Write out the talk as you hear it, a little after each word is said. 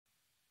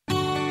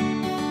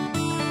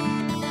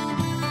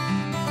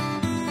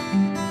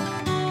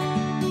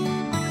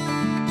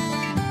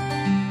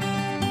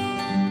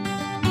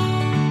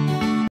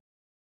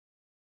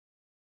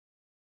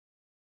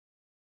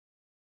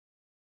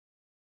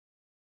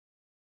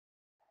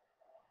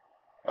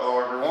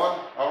Hello everyone,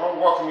 I want to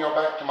welcome you all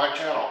back to my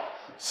channel.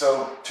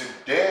 So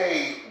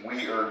today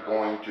we are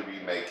going to be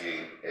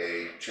making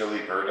a chili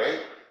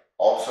verde,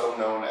 also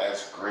known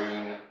as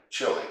green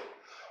chili.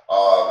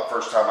 The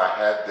first time I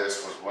had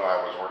this was when I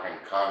was working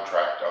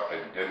contract up in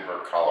Denver,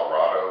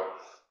 Colorado.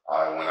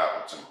 I went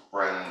out with some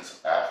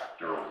friends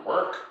after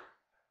work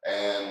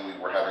and we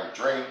were having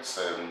drinks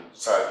and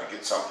decided to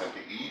get something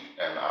to eat,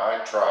 and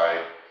I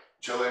tried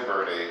chili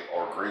verde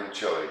or green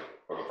chili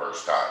for the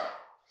first time.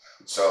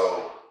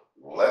 So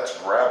let's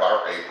grab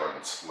our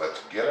aprons,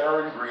 let's get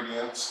our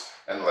ingredients,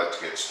 and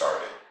let's get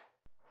started.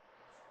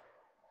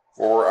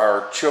 For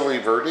our chili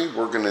verde,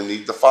 we're going to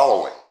need the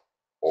following: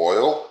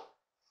 oil,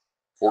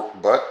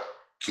 pork butt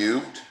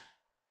cubed,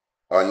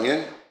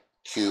 onion,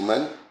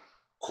 cumin,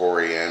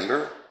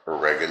 coriander,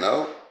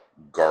 oregano,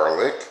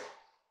 garlic,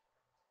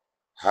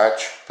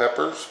 hatch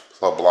peppers,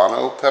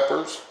 poblano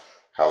peppers,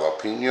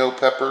 jalapeno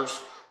peppers,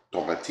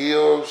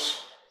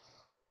 tomatillos,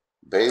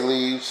 bay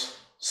leaves,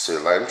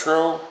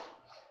 cilantro,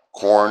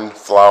 corn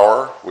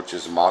flour, which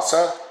is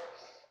masa,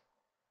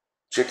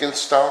 chicken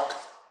stock,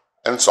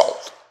 and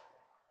salt.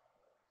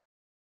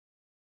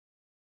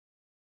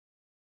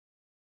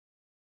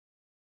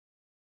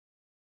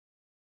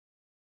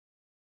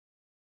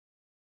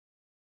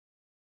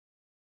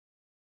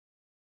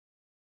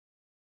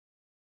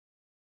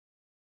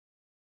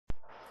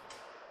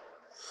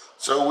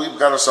 So we've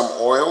got some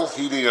oil,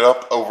 heating it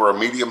up over a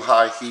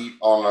medium-high heat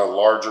on a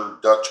larger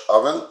Dutch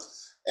oven.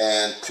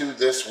 And to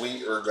this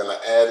we are going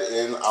to add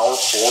in our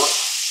pork.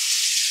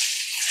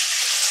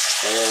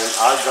 And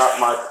I got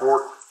my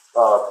pork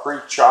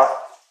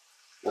pre-chopped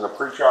in a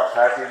pre-chopped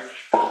package.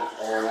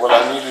 And what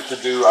I needed to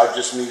do, I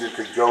just needed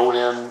to go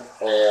in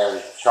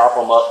and chop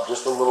them up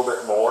just a little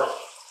bit more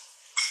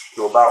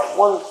to about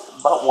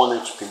 1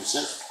 inch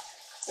pieces.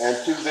 And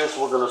to this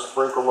we're going to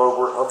sprinkle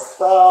over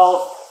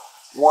about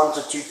 1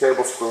 to 2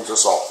 tablespoons of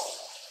salt.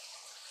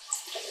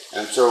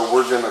 And so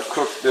we're going to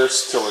cook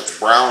this till it's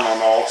brown on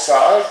all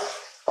sides,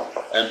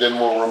 and then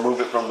we'll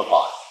remove it from the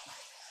pot.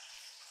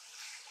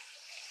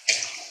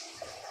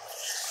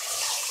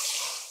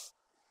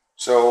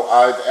 So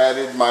I've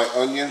added my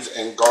onions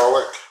and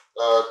garlic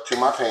to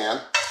my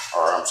pan,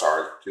 or I'm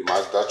sorry, to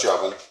my Dutch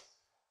oven.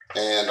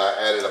 And I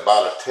added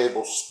about a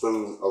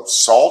tablespoon of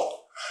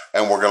salt,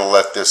 and we're going to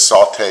let this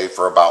saute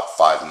for about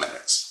 5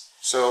 minutes.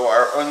 So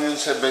our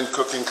onions have been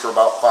cooking for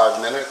about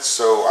 5 minutes,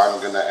 so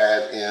I'm going to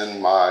add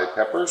in my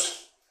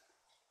peppers.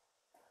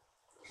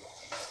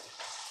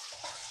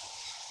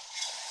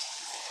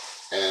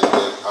 And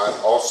then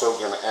I'm also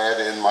going to add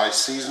in my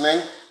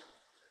seasoning,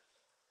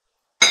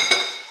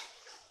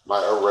 my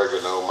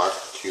oregano, my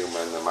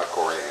cumin, and my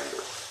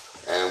coriander.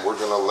 And we're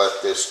going to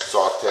let this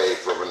saute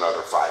for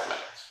another 5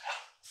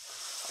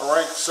 minutes. All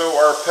right, so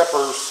our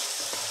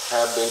peppers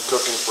have been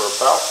cooking for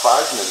about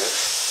 5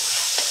 minutes.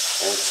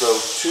 And so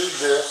to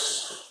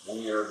this,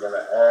 we are going to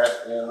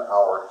add in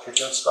our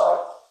chicken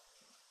stock.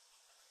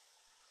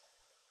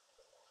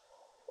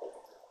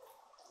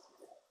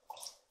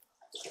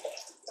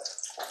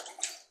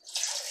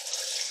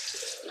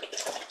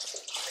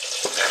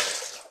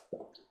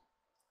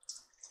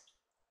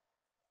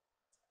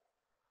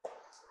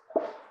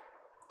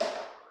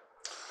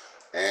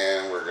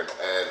 And we're going to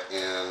add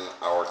in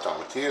our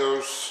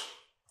tomatillos.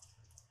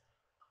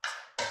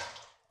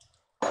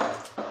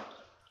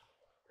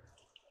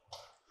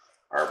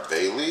 Our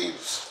bay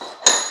leaves.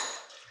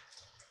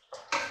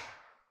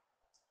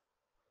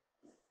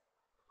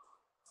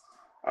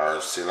 Our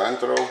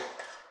cilantro.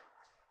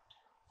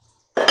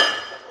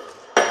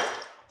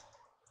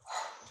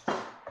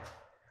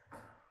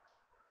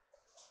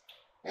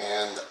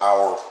 And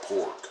our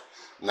pork.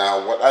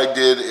 Now what I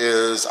did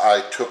is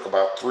I took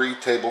about 3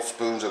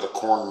 tablespoons of the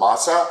corn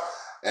masa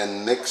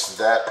and mixed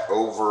that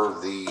over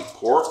the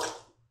pork.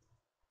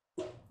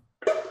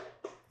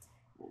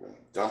 We're going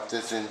to dump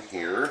this in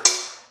here,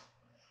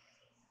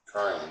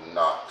 trying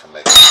not to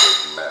make a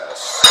big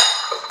mess.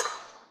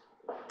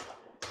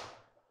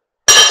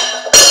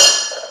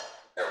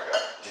 There we go.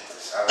 Get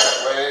this out of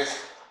the way.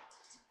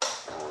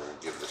 And we're going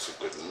to give this a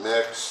good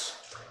mix.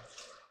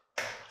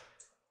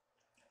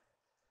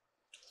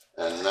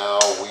 And now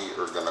we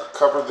are going to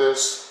cover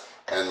this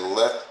and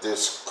let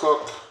this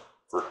cook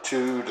for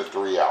 2 to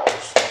 3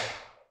 hours.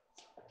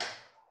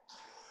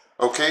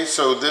 Okay,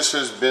 so this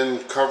has been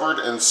covered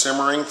and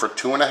simmering for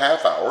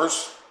 2.5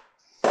 hours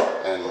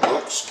and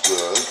looks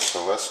good.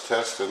 So let's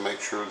test and make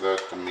sure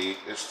that the meat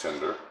is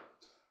tender.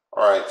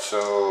 All right,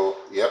 so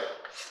yep,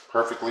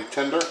 perfectly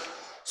tender.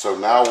 So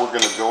now we're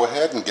going to go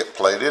ahead and get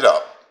plated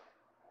up.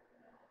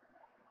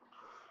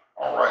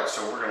 All right,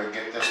 so we're going to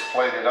get this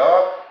plated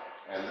up.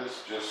 And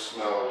this just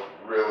smells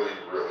really,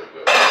 really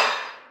good.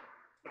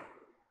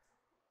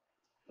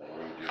 We're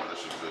going to give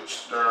this a good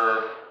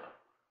stir.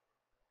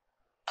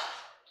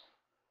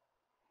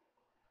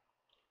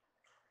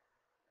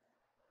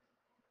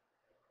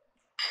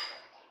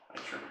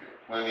 Make sure we get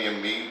plenty of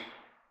meat,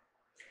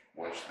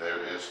 which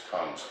there is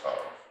tons of.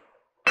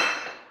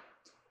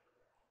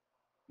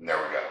 And there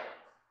we go.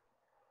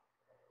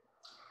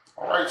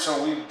 All right. Alright,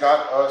 so we've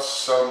got us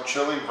some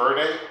chili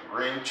verde,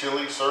 green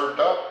chili served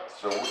up.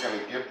 So we're going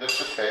to give this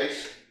a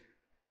taste.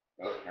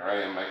 Oh, here I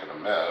am making a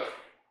mess.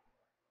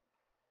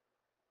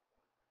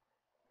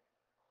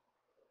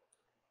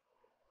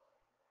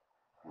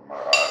 Oh my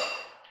God.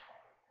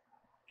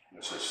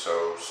 This is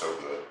so, so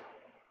good.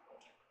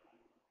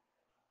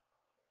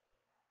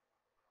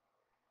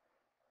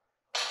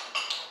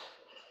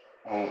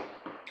 Mm.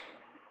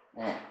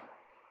 Mm.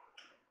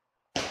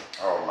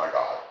 Oh my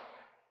God.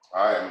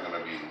 I am going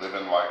to be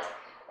living like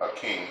a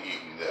king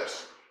eating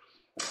this.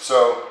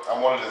 So I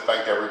wanted to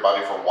thank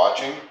everybody for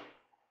watching,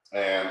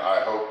 and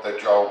I hope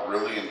that y'all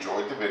really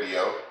enjoyed the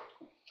video.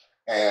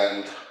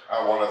 And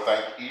I want to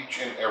thank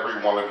each and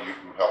every one of you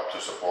who helped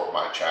to support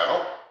my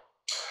channel.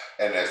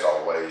 And as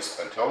always,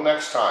 until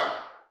next time,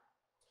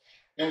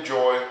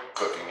 enjoy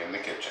cooking in the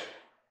kitchen.